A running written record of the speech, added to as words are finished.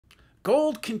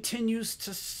Gold continues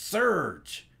to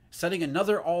surge, setting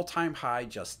another all-time high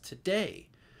just today.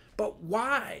 But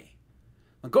why?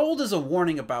 Gold is a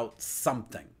warning about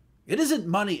something. It isn't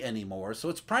money anymore, so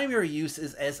its primary use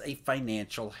is as a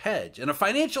financial hedge, and a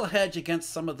financial hedge against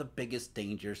some of the biggest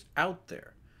dangers out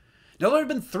there. Now, there have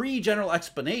been three general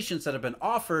explanations that have been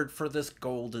offered for this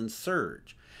golden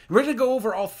surge. And we're going to go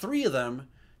over all three of them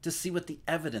to see what the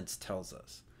evidence tells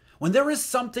us. When there is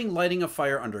something lighting a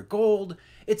fire under gold,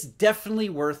 it's definitely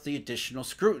worth the additional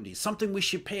scrutiny, something we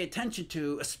should pay attention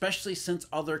to, especially since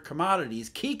other commodities,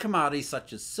 key commodities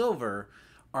such as silver,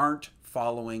 aren't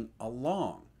following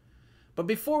along. But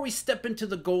before we step into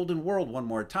the golden world one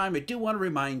more time, I do want to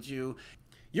remind you,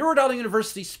 Eurodollar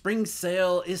University spring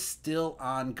sale is still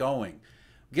ongoing.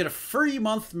 Get a free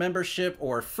month membership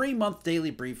or a free month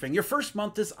daily briefing. Your first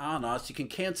month is on us. You can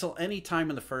cancel anytime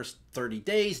in the first 30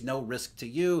 days, no risk to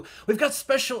you. We've got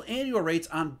special annual rates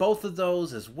on both of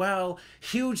those as well.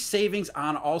 Huge savings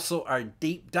on also our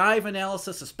deep dive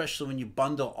analysis, especially when you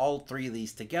bundle all three of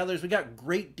these together. We got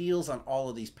great deals on all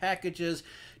of these packages.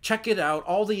 Check it out.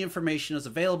 All the information is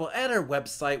available at our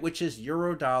website, which is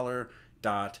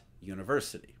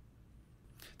eurodollar.university.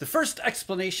 The first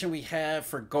explanation we have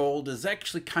for gold is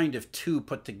actually kind of two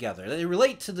put together. They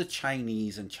relate to the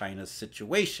Chinese and China's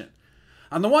situation.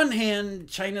 On the one hand,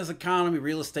 China's economy,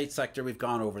 real estate sector, we've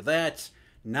gone over that,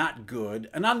 not good.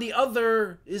 And on the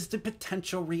other is the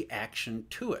potential reaction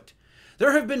to it.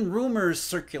 There have been rumors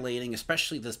circulating,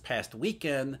 especially this past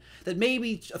weekend, that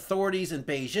maybe authorities in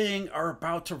Beijing are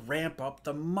about to ramp up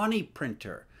the money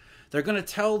printer. They're going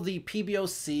to tell the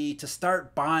PBOC to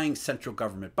start buying central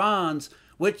government bonds,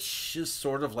 which is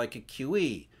sort of like a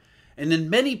QE. And in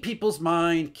many people's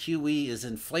mind, QE is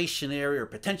inflationary or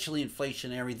potentially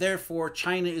inflationary. Therefore,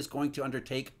 China is going to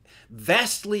undertake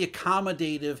vastly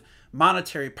accommodative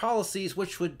monetary policies,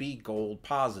 which would be gold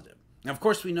positive. Now, of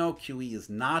course, we know QE is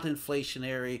not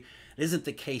inflationary. It isn't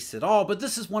the case at all, but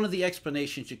this is one of the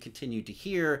explanations you continue to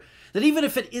hear, that even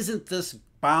if it isn't this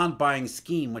bond buying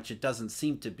scheme, which it doesn't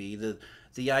seem to be,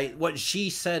 what Xi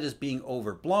said is being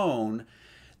overblown,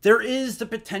 there is the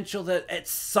potential that at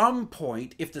some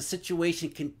point, if the situation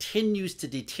continues to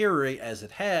deteriorate as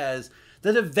it has,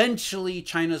 that eventually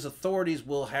China's authorities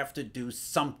will have to do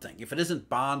something. If it isn't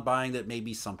bond buying, that may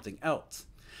be something else.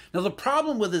 Now, the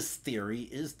problem with this theory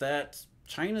is that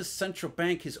China's central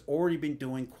bank has already been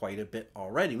doing quite a bit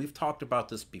already. We've talked about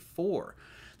this before.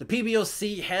 The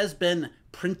PBOC has been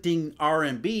printing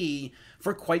RMB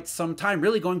for quite some time,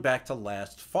 really going back to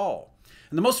last fall.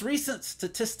 And the most recent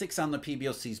statistics on the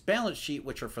PBOC's balance sheet,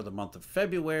 which are for the month of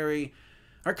February,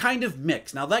 are kind of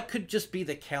mixed. Now, that could just be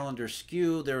the calendar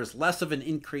skew. There is less of an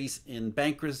increase in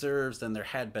bank reserves than there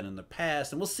had been in the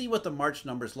past. And we'll see what the March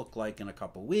numbers look like in a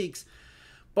couple weeks.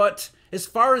 But as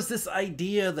far as this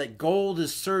idea that gold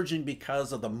is surging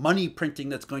because of the money printing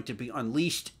that's going to be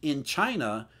unleashed in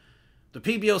China, the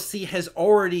PBOC has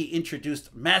already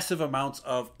introduced massive amounts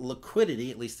of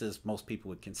liquidity, at least as most people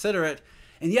would consider it.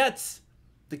 And yet,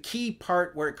 the key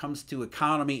part where it comes to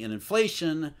economy and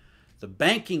inflation, the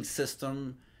banking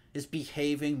system is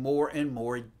behaving more and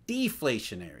more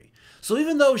deflationary. So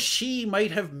even though Xi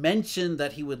might have mentioned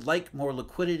that he would like more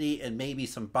liquidity and maybe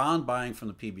some bond buying from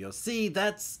the PBOC,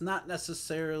 that's not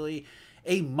necessarily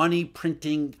a money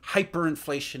printing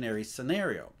hyperinflationary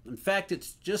scenario. In fact,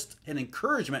 it's just an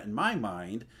encouragement in my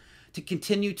mind to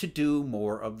continue to do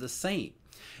more of the same.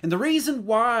 And the reason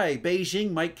why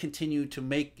Beijing might continue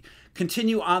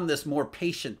on this more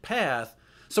patient path,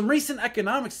 some recent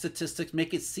economic statistics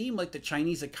make it seem like the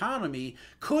Chinese economy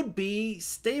could be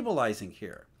stabilizing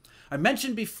here. I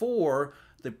mentioned before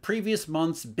the previous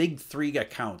month's big three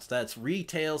accounts. That's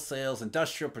retail sales,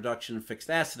 industrial production, and fixed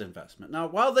asset investment. Now,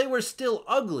 while they were still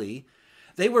ugly,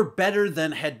 they were better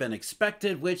than had been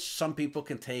expected, which some people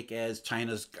can take as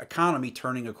China's economy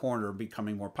turning a corner and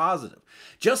becoming more positive.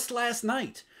 Just last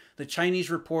night, the Chinese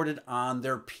reported on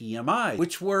their PMI,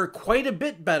 which were quite a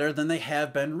bit better than they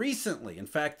have been recently. In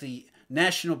fact, the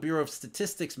National Bureau of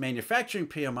Statistics manufacturing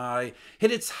PMI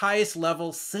hit its highest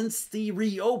level since the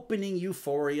reopening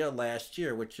euphoria last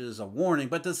year, which is a warning.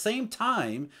 But at the same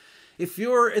time, if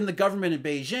you're in the government in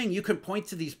Beijing, you can point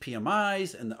to these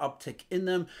PMIs and the uptick in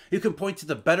them. You can point to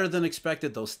the better than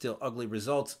expected, though still ugly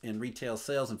results in retail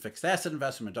sales and fixed asset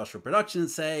investment, industrial production, and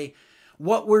say,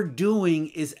 what we're doing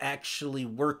is actually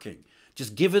working.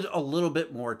 Just give it a little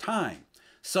bit more time.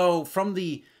 So from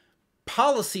the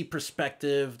policy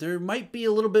perspective, there might be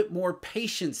a little bit more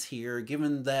patience here,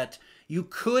 given that you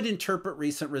could interpret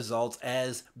recent results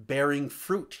as bearing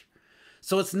fruit.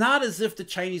 So it's not as if the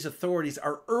Chinese authorities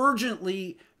are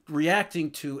urgently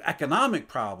reacting to economic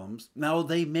problems. Now,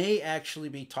 they may actually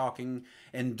be talking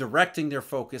and directing their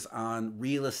focus on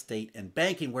real estate and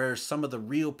banking, where some of the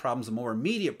real problems, the more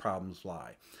immediate problems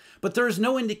lie. But there is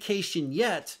no indication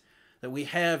yet that we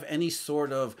have any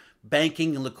sort of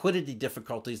banking and liquidity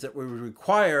difficulties that would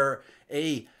require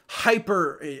a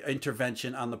hyper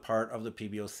intervention on the part of the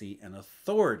PBOC and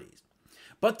authorities.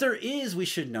 But there is, we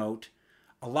should note,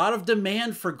 a lot of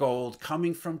demand for gold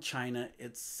coming from China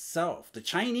itself. The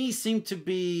Chinese seem to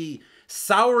be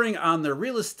souring on their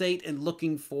real estate and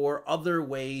looking for other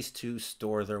ways to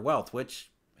store their wealth, which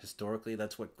historically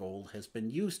that's what gold has been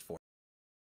used for.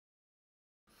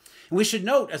 And we should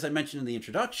note, as I mentioned in the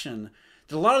introduction,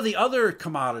 that a lot of the other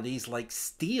commodities like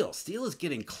steel is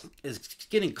getting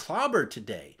clobbered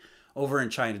today over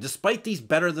in China. Despite these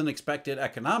better than expected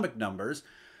economic numbers,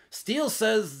 steel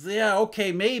says, yeah,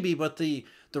 okay, maybe, but the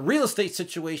real estate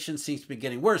situation seems to be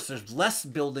getting worse. There's less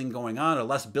building going on, or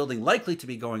less building likely to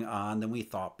be going on than we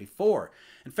thought before.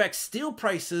 In fact, steel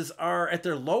prices are at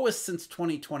their lowest since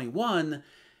 2021,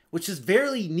 which is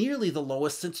very nearly the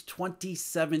lowest since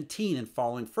 2017 and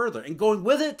falling further. And going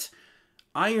with it,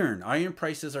 iron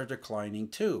prices are declining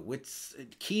too, which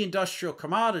key industrial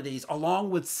commodities, along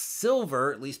with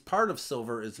silver, at least part of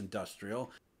silver is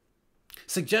industrial,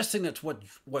 suggesting that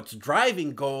what's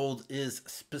driving gold is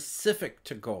specific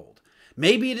to gold.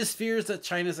 Maybe it is fears that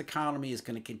China's economy is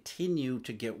going to continue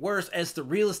to get worse as the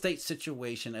real estate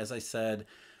situation, as I said,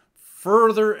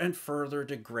 further and further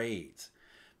degrades.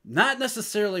 Not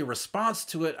necessarily a response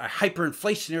to it, a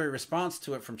hyperinflationary response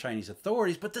to it from Chinese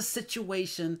authorities, but the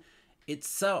situation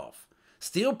itself.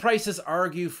 Steel prices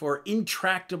argue for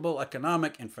intractable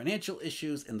economic and financial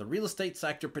issues in the real estate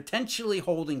sector, potentially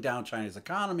holding down China's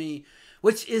economy,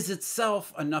 which is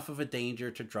itself enough of a danger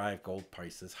to drive gold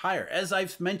prices higher. As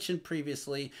I've mentioned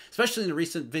previously, especially in the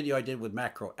recent video I did with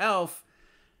Macro Elf,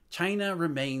 China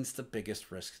remains the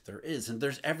biggest risk there is, and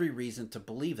there's every reason to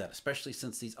believe that, especially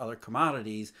since these other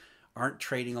commodities aren't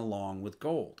trading along with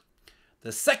gold.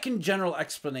 The second general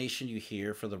explanation you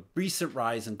hear for the recent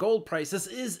rise in gold prices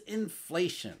is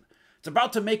inflation. It's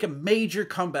about to make a major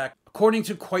comeback, according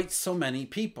to quite so many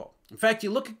people. In fact, you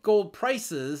look at gold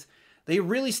prices, they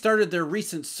really started their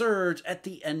recent surge at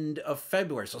the end of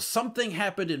February. So something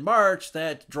happened in March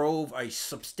that drove a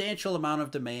substantial amount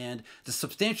of demand, the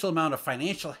substantial amount of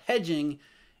financial hedging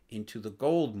into the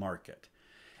gold market.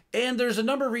 And there's a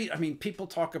number of reasons. People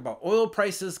talk about oil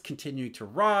prices continuing to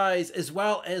rise, as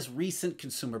well as recent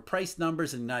consumer price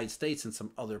numbers in the United States and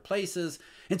some other places,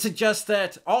 and suggest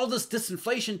that all this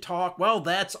disinflation talk, well,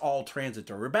 that's all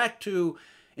transitory. We're back to,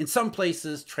 in some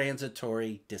places,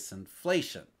 transitory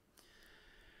disinflation.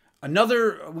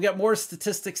 We got more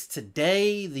statistics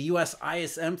today. The US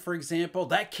ISM, for example,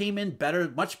 that came in better,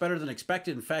 much better than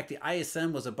expected. In fact, the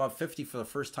ISM was above 50 for the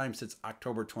first time since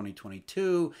October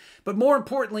 2022. But more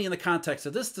importantly, in the context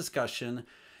of this discussion,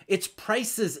 its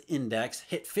prices index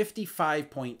hit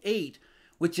 55.8,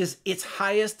 which is its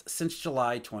highest since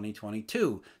July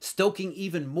 2022, stoking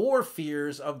even more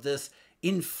fears of this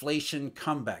inflation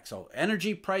comeback. So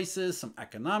energy prices, some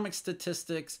economic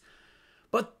statistics,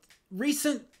 but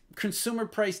recent consumer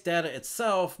price data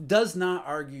itself does not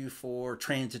argue for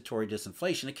transitory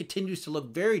disinflation. It continues to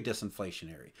look very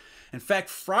disinflationary. In fact,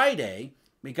 Friday,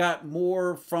 we got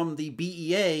more from the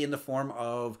BEA in the form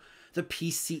of the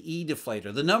PCE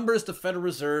deflator, the numbers the Federal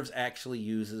Reserve actually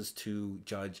uses to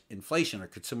judge inflation or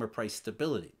consumer price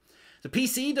stability. The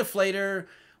PCE deflator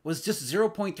was just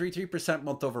 0.33%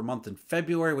 month over month in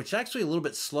February, which is actually a little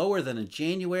bit slower than in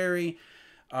January.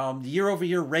 The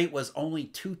year-over-year rate was only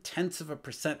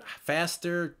 0.2%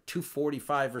 faster,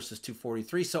 245 versus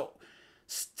 243. So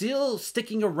still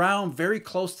sticking around very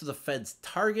close to the Fed's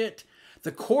target.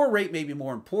 The core rate, maybe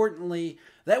more importantly,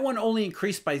 that one only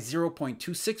increased by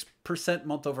 0.26%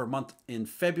 month over month in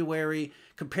February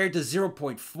compared to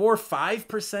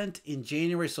 0.45% in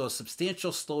January. So a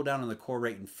substantial slowdown in the core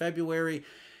rate in February.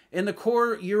 And the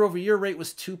core year-over-year rate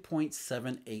was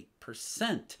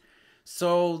 2.78%.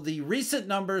 So the recent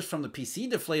numbers from the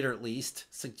PC deflator, at least,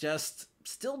 suggest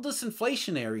still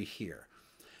disinflationary here.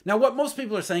 Now, what most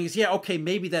people are saying is, yeah, okay,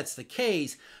 maybe that's the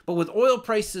case, but with oil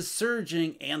prices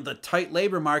surging and the tight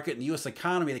labor market in the U.S.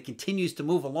 economy that continues to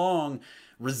move along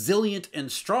resilient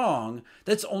and strong,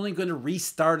 that's only going to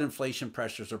restart inflation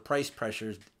pressures or price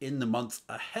pressures in the months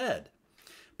ahead.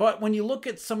 But when you look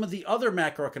at some of the other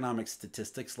macroeconomic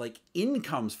statistics, like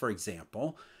incomes, for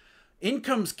example,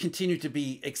 incomes continue to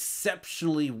be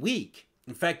exceptionally weak.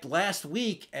 In fact, last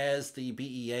week, as the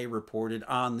BEA reported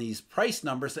on these price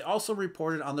numbers, they also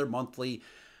reported on their monthly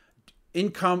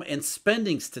income and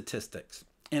spending statistics.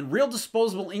 And real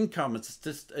disposable income, it's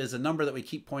just is a number that we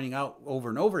keep pointing out over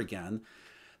and over again.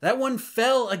 That one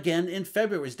fell again in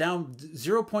February. It was down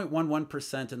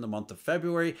 0.11% in the month of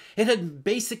February. It had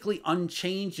basically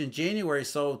unchanged in January.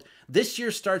 So this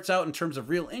year starts out in terms of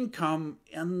real income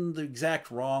in the exact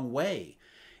wrong way.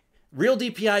 Real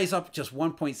DPI is up just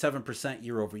 1.7%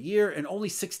 year over year and only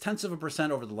 0.6%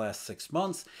 over the last 6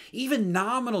 months. Even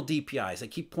nominal DPIs, I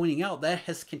keep pointing out, that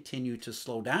has continued to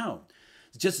slow down.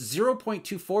 Just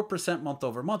 0.24% month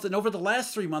over month, and over the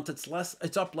last 3 months,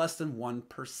 it's up less than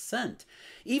 1%.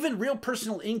 Even real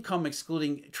personal income,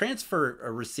 excluding transfer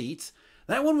receipts,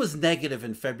 that one was negative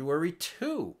in February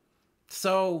too.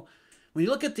 So when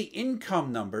you look at the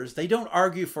income numbers, they don't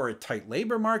argue for a tight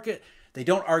labor market. They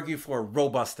don't argue for a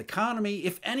robust economy.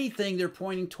 If anything, they're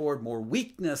pointing toward more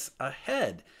weakness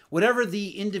ahead. Whatever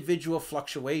the individual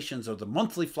fluctuations or the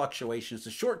monthly fluctuations,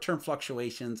 the short-term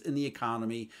fluctuations in the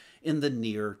economy in the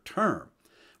near term.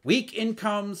 Weak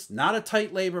incomes, not a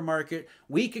tight labor market,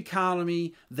 weak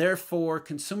economy, therefore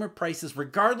consumer prices,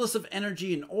 regardless of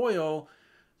energy and oil,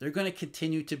 they're going to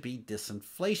continue to be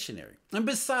disinflationary. And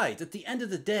besides, at the end of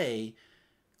the day,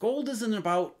 gold isn't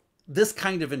about this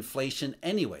kind of inflation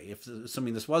anyway,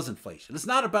 assuming this was inflation. It's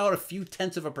not about a few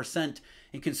tenths of a percent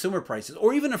in consumer prices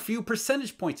or even a few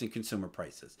percentage points in consumer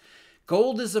prices.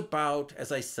 Gold is about,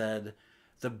 as I said,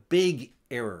 the big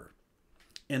error.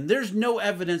 And there's no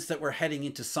evidence that we're heading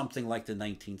into something like the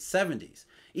 1970s,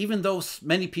 even though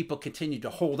many people continue to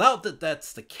hold out that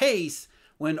that's the case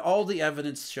when all the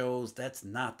evidence shows that's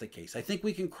not the case. I think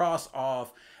we can cross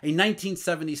off a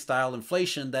 1970s style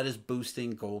inflation that is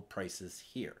boosting gold prices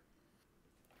here.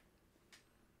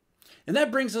 And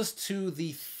that brings us to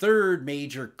the third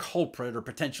major culprit or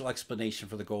potential explanation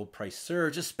for the gold price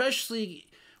surge, especially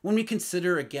when we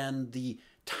consider, again, the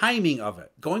timing of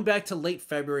it, going back to late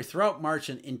February, throughout March,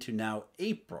 and into now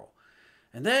April.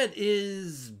 And that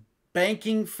is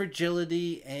banking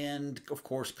fragility and, of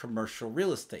course, commercial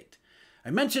real estate. I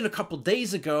mentioned a couple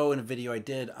days ago in a video I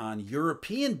did on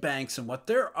European banks and what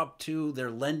they're up to.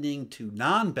 They're lending to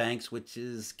non-banks, which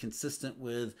is consistent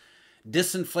with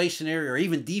disinflationary or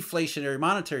even deflationary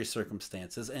monetary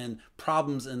circumstances and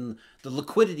problems in the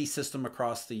liquidity system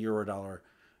across the Eurodollar.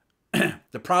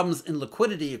 The problems in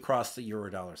liquidity across the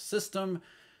Eurodollar system.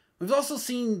 We've also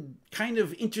seen kind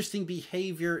of interesting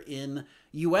behavior in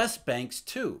US banks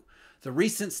too. The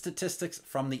recent statistics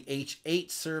from the H8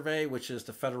 survey, which is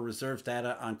the Federal Reserve's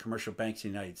data on commercial banks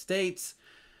in the United States.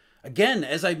 Again,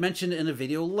 as I mentioned in a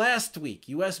video last week,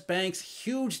 U.S. banks,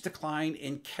 huge decline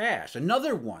in cash.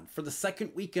 Another one for the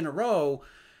second week in a row,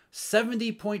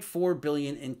 $70.4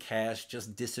 billion in cash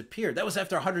just disappeared. That was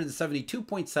after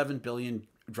 $172.7 billion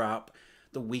drop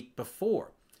the week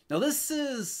before. Now, this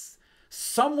is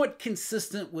somewhat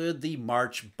consistent with the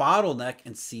March bottleneck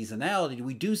and seasonality.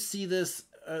 We do see this,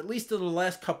 at least in the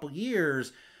last couple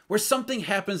years, where something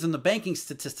happens in the banking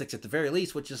statistics at the very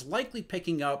least, which is likely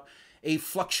picking up a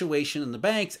fluctuation in the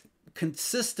banks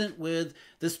consistent with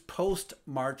this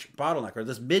post-March bottleneck, or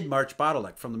this mid-March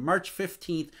bottleneck from the March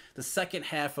 15th, the second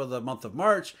half of the month of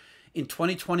March, in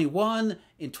 2021,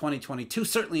 in 2022,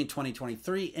 certainly in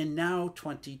 2023, and now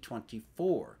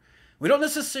 2024. We don't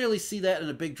necessarily see that in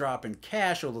a big drop in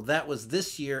cash, although that was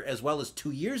this year as well as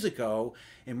 2 years ago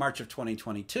in March of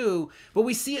 2022, but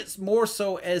we see it more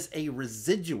so as a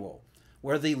residual,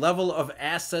 where the level of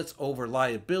assets over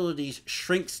liabilities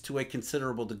shrinks to a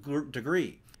considerable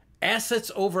degree.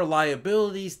 Assets over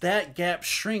liabilities, that gap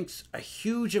shrinks a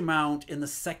huge amount in the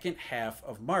second half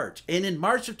of March. And in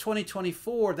March of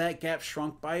 2024, that gap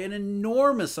shrunk by an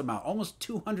enormous amount, almost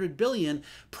 $200 billion,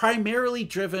 primarily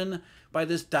driven by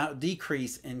this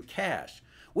decrease in cash,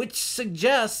 which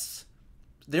suggests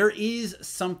there is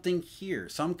something here,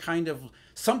 some kind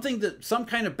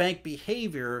of bank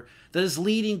behavior that is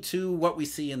leading to what we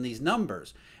see in these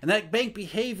numbers. And that bank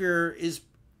behavior is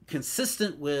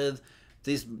consistent with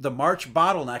the March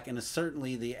bottleneck and is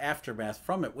certainly the aftermath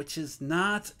from it, which is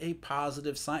not a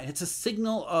positive sign. It's a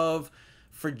signal of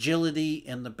fragility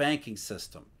in the banking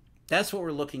system. That's what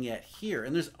we're looking at here.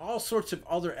 And there's all sorts of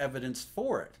other evidence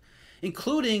for it,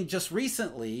 including just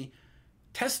recently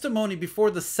testimony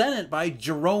before the Senate by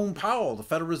Jerome Powell, the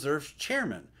Federal Reserve's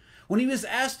chairman. When he was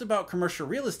asked about commercial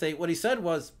real estate, what he said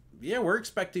was, yeah, we're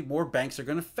expecting more banks are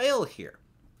going to fail here.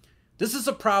 This is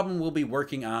a problem we'll be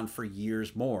working on for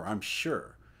years more, I'm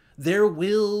sure. There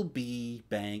will be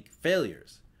bank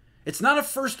failures. It's not a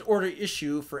first order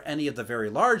issue for any of the very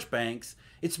large banks.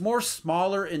 It's more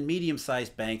smaller and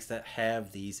medium-sized banks that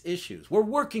have these issues. We're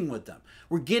working with them.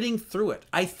 We're getting through it.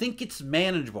 I think it's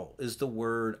manageable is the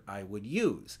word I would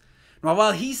use. Now,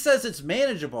 while he says it's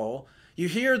manageable, You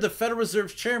hear the Federal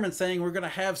Reserve chairman saying we're going to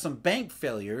have some bank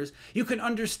failures. You can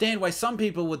understand why some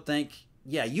people would think,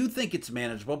 yeah, you think it's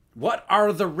manageable. What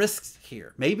are the risks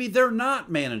here? Maybe they're not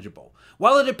manageable.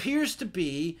 While it appears to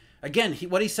be, again,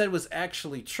 what he said was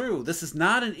actually true. This is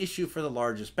not an issue for the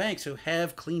largest banks who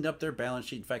have cleaned up their balance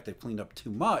sheet. In fact, they've cleaned up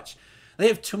too much. They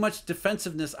have too much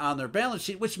defensiveness on their balance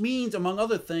sheet, which means, among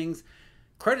other things,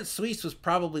 Credit Suisse was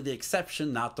probably the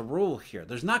exception, not the rule here.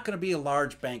 There's not going to be a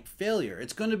large bank failure.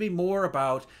 It's going to be more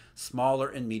about smaller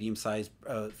and medium-sized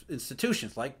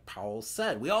institutions, like Powell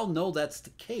said. We all know that's the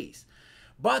case.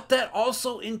 But that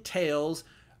also entails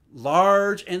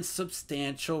large and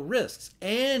substantial risks.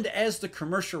 And as the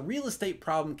commercial real estate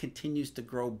problem continues to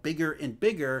grow bigger and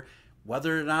bigger,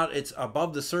 whether or not it's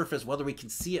above the surface, whether we can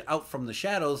see it out from the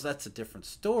shadows, that's a different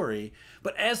story.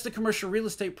 But as the commercial real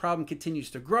estate problem continues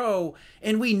to grow,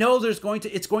 and we know it's going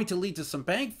to lead to some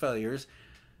bank failures,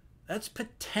 that's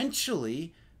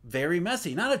potentially very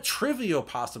messy. Not a trivial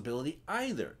possibility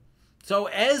either. So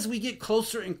as we get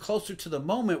closer and closer to the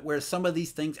moment where some of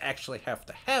these things actually have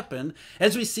to happen,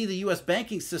 as we see the U.S.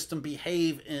 banking system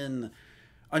behave in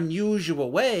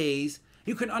unusual ways,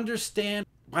 you can understand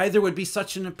why there would be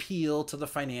such an appeal to the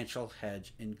financial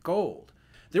hedge in gold.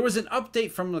 There was an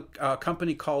update from a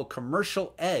company called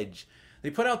CommercialEdge.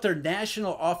 They put out their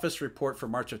national office report for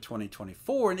March of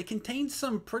 2024, and it contains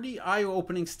some pretty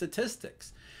eye-opening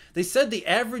statistics. They said the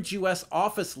average U.S.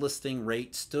 office listing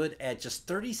rate stood at just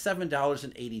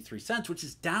 $37.83, which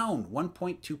is down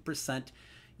 1.2%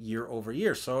 year over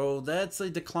year. So that's a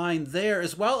decline there,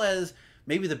 as well as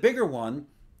maybe the bigger one,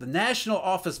 the national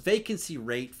office vacancy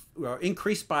rate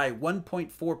increased by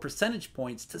 1.4 percentage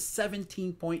points to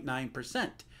 17.9%.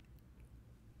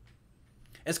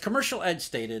 As CommercialEdge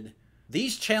stated,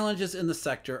 these challenges in the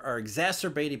sector are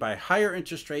exacerbated by higher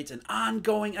interest rates and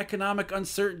ongoing economic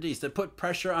uncertainties that put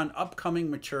pressure on upcoming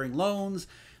maturing loans,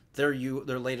 their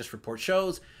latest report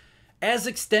shows. As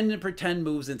Extend and Pretend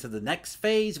moves into the next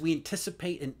phase, we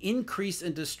anticipate an increase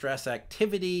in distress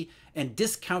activity and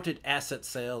discounted asset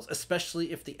sales,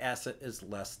 especially if the asset is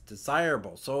less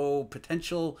desirable. So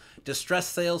potential distress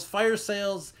sales, fire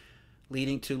sales,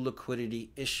 leading to liquidity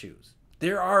issues.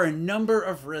 There are a number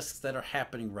of risks that are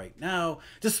happening right now,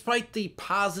 despite the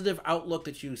positive outlook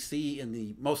that you see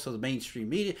in most of the mainstream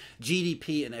media,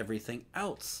 GDP and everything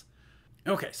else.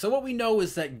 Okay, so what we know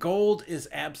is that gold is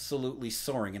absolutely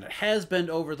soaring, and it has been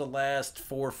over the last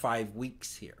 4 or 5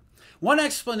 weeks here. One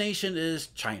explanation is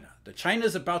China. China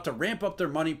is about to ramp up their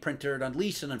money printer and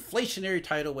unleash an inflationary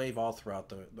tidal wave all throughout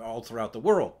the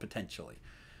world, potentially.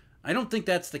 I don't think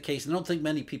that's the case, and I don't think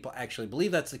many people actually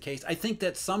believe that's the case. I think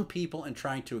that some people, in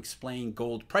trying to explain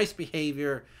gold price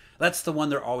behavior, that's the one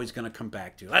they're always going to come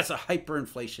back to. That's a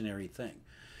hyperinflationary thing.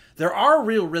 There are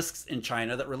real risks in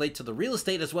China that relate to the real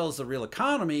estate as well as the real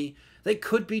economy that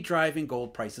could be driving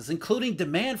gold prices, including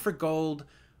demand for gold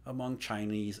among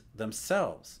Chinese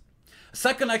themselves. A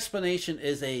second explanation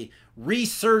is a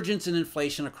resurgence in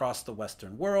inflation across the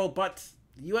Western world, but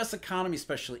the U.S. economy,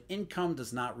 especially income,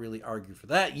 does not really argue for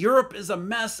that. Europe is a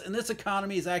mess, and this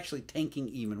economy is actually tanking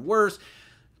even worse.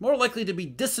 More likely to be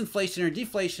disinflationary,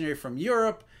 deflationary from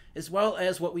Europe, as well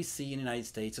as what we see in the United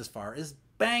States as far as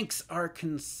banks are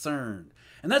concerned.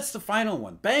 And that's the final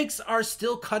one. Banks are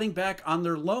still cutting back on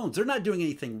their loans. They're not doing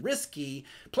anything risky.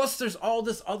 Plus, there's all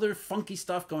this other funky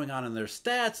stuff going on in their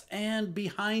stats. And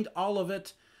behind all of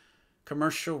it,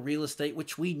 commercial real estate,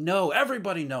 which we know,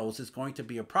 everybody knows, is going to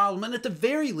be a problem. And at the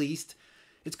very least,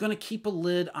 it's going to keep a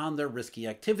lid on their risky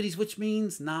activities, which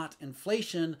means not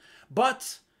inflation,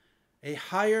 but a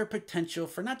higher potential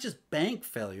for not just bank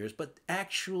failures, but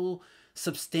actual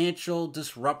substantial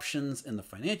disruptions in the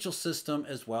financial system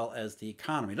as well as the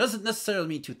economy. It doesn't necessarily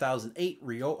mean 2008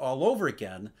 Rio all over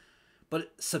again,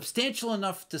 but substantial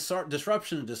enough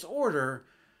disruption and disorder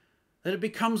that it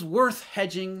becomes worth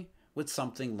hedging with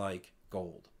something like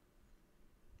gold.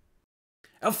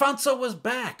 Alfonso was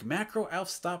back. Macro Alf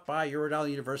stopped by Eurodollar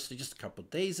University just a couple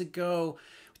days ago.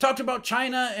 We talked about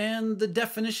China and the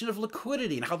definition of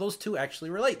liquidity and how those two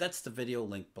actually relate. That's the video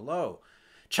link below.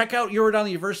 Check out Eurodollar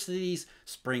University's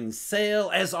spring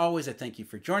sale. As always, I thank you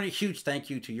for joining. A huge thank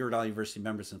you to Eurodollar University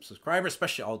members and subscribers,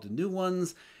 especially all the new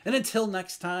ones. And until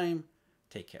next time,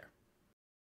 take care.